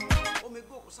láyà tà ó mi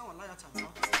gbó òkú sáwọn láyà tà náà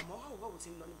àmọ́ wọ́n ti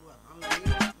ń lọ níbo àgbáńlá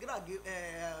ní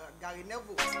Gary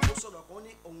Neville ó sọ̀rọ̀ kan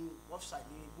ní ohun offside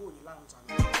ní góòlù láàrin tà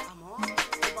náà àmọ́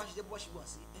ó bá ṣe jẹ́ bọ́ ṣe wà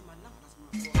sí ẹ̀ máa láǹfà láti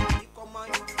máa sọ ikọ̀ máa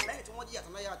ń lẹ́yìn tí wọ́n jí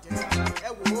àtàláyà àtẹ̀sà ẹ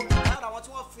wò ó lára àwọn tí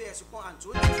wọ́n fi ẹ̀sùn kan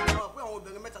Anthony àwọn pé àwọn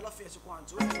obìnrin mẹ́ta ló fi ẹ̀sùn kan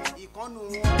Anthony ìkànnù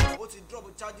wọn ó ti drop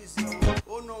charges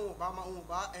ó ná òun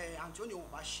bá Anthony òun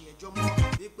bá ṣe ẹjọ́ mọ́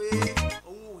wípé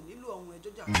òun ò nílò ohun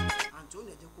ẹjọ́ jà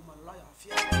Anthony ẹ̀jẹ̀ kó máa lọ láyà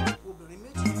àfíà obìnrin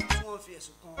méjì tí wọ́n fi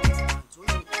ẹ̀sùn kan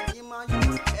Anthony yín máa ń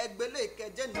yọ ẹgbẹ́lẹ́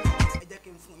ìkẹjẹ́ nìkan ẹ̀jẹ̀ kí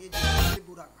n fún yín jẹ́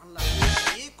nígbòrò àgbáńlá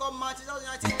ikọ̀ Manchester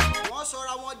United wọ́n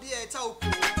sọra wọn di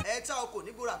ẹ̀ta okò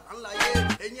nígbòrò àgbáńlá yé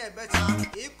eyín ẹ̀bẹ́ta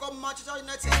ikọ̀ Manchester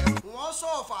United wọ́n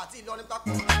sọ̀fà àti Ìlọrin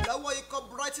papọ̀ lọ́wọ́ ikọ̀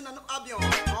Brighton and Albion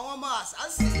àwọn ọmọ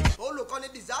àṣàṣì olùkọ́ni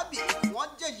Dizabi wọ́n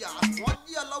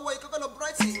jìyà lọ́wọ́ ikọ̀ kọ́lọ̀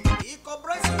Brighton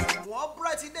wọ́n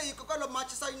Brighton dé ikọ̀ kọ́lọ̀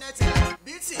Manchester United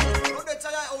bíìtì lóde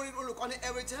táyà orí olùkọ́ni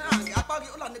Everton apárí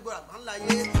ó là nígbòrò àgbáńlá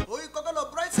yé orí ikọ̀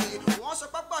kọ́lọ̀ Brighton wọ́n sọ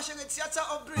pápá àṣẹrẹ Theatre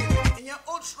of Dream ìyẹn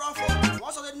Old Trafford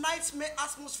wọ́n sọ the nightmare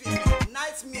atmosphere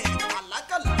nightmare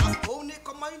àlákàlà òun ní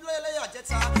kọ́máyúlẹ́lẹ́yà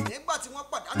jẹta nígbà tí wọ́n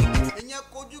pàdánù ìyẹn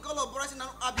kojú kọ́lọ̀ Brighton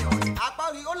and Albion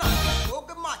apárí ó là ó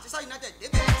gbé Manchester United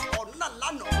débẹ̀ ọ̀nà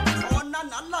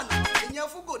lánàá ìyẹn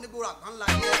fúgò nígboro àgbáńlá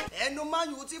yé ẹnu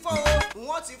máyù ti fọ́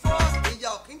wọ́n ti fọ́ ìyá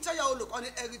òkíntẹ́yà olùkọ́ni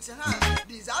Everton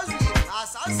Dizazi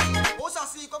àṣàṣì ó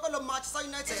ṣàṣì kọ́kọ́lọ́ Manchester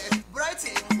United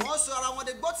Brighton wọ́n sọ ara wọn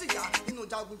de gbọ́tìyà nínú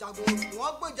jagunjagun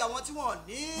wọ́n gbèjà wọn tí wọ́n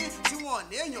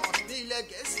ní èèyàn ní ilẹ̀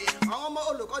Gẹ̀ẹ́sì àwọn ọmọ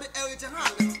olùkọ́ni Everton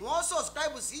wọ́n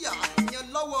subscribe síyà ìyẹn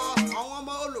lọ́wọ́ àwọn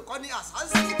ọmọ olùkọ́ni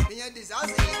àṣàṣì ìyẹn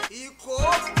Dizazi ikọ̀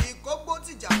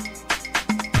gbọ́tìjà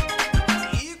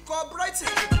ikọ̀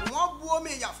Brighton wọ́n bu omi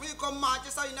ìyà fún ikọ̀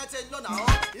Manchester United lọ́nà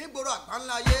nígboro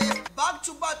àgbáńláyé back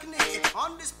to back ní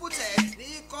undisputed ní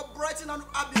ikọ̀ Brighton and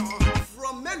Albion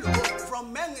from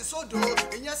mẹ́rin sódò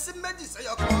ìyẹn sí méjì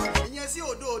sẹ́yọkan ìyẹn sí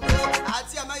òdòdó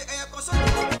àti àmì ẹ̀yẹkan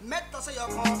sódò mẹ́ta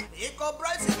sẹ́yọkan ikọ̀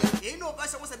Brighton inú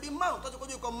fẹsẹ̀wọnsẹ̀ bíi márùn tó ti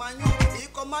kojú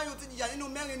ikọ̀ Man U ti jìyà nínú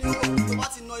mẹ́rin ni ó tó bá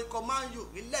ti na ikọ̀ Man U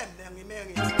rí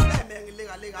lẹ́ẹ̀mẹ́rin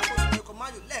léraléra tó ti na ikọ̀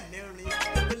Man U lẹ́ẹ̀mẹ́rin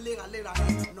léraléra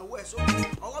ìnáwó ẹ̀ sókè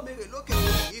ọwọ́ mi rè lókè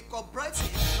ikọ̀ Brighton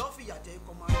lọ́ fìyà jẹ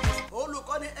ikọ̀ Man U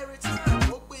olùkọ́ni Everton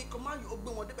ó gbé ikọ̀ Man U ó gbé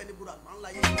wọn débẹ̀ ní gbọdọ̀ àgbáńlá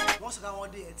yẹn wọ́n sọ̀rọ̀ àwọn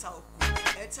dé ẹ̀ta òkú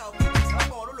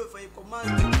ẹ̀gbọ́n wọn lólùfẹ́ ikọ̀ Man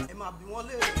U ẹ̀ máa bí wọ́n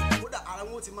léèrè kódà ara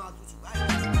wọn ti máa tutù báyìí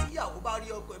tíyàwó bá rí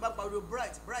ọkọ ẹ̀ bá pariwo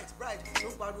bright ló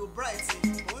ń pariwo bright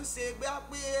ó ń ṣe gbé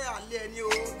pé alẹ́ ẹni o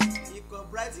ikọ̀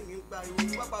Brighton ń pariwo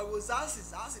bá pariwo zazi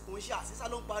kò ń ṣe àṣìṣà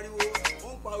ló ń pariwo ó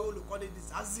ń pariwo olùkọ́ni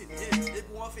Dizazi ní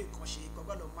ebi wọ́n fi nǹkan ṣe ikọ̀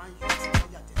gbọ́dọ̀ Man U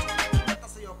ọjà tẹ̀sán mẹ́ta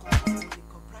sẹ́yọ kan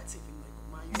ikọ̀ Brighton fi nà ikọ̀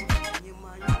Man U ẹ̀yìn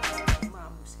Man U ẹ̀ máa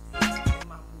mú sí ẹ̀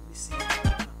máa mú mi sí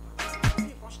bí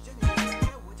nǹkan ṣe jẹ́ nìyẹn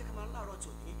ẹ̀ wọ́n jẹ́ ká máa láàárọ̀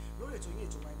tòní lórí ètò yìí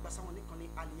ètò wa ìgbàsáwọn nìkan ní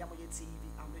Al-IyamoyeTV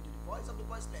and Radio the Voice of the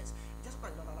Voiceless ìjẹ́ sọ́kà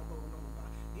ìlànà alágbọ̀rọ̀ náà bá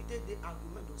ní déédéé aago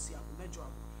mẹ́jọ sí aago mẹ́jọ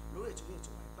àbọ̀ lórí ètò yìí ètò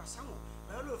wa ìgbàsáwọn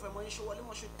ẹ̀rọ lórí fẹ́ mọ́ yín Sowole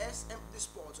Moshood SMD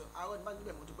Sport àwọn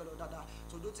ìbánilẹ̀ mo dúpẹ́ lọ dáadáa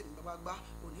tòdó tì ní gbàgbà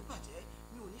òní bàjẹ́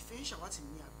mi ò ní fi ń ṣàwátì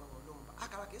ní àgbàwọ̀ ọlọ́run bá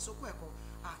àkàrà kìí sunkún ẹ̀kọ́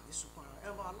ní sunkún ara ẹ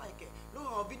bá wa like lórí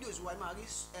àwọn videos wa ẹ máa rí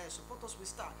support us with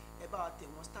star ẹ bá wa tẹ̀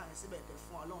wọ́n star yẹn síbẹ̀ tẹ̀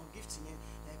fún wa lọ́run gift yẹn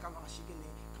ká máa ṣe kí ni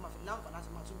ká máa fi láǹfààní láti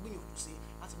máa tún gbìyànjú sí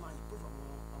láti máa improve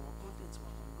àwọn content wa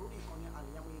lórí ìkànnì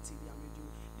Al-IyamoyeTV and radio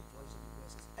the voice of the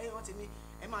voices ẹ̀yin wọn ti ní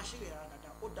ẹ máa ṣe ìrẹ̀ra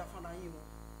dáadáa ó dáa fúnra yín wọn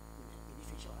ìdí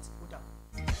fi ṣe wá sí ó dáa.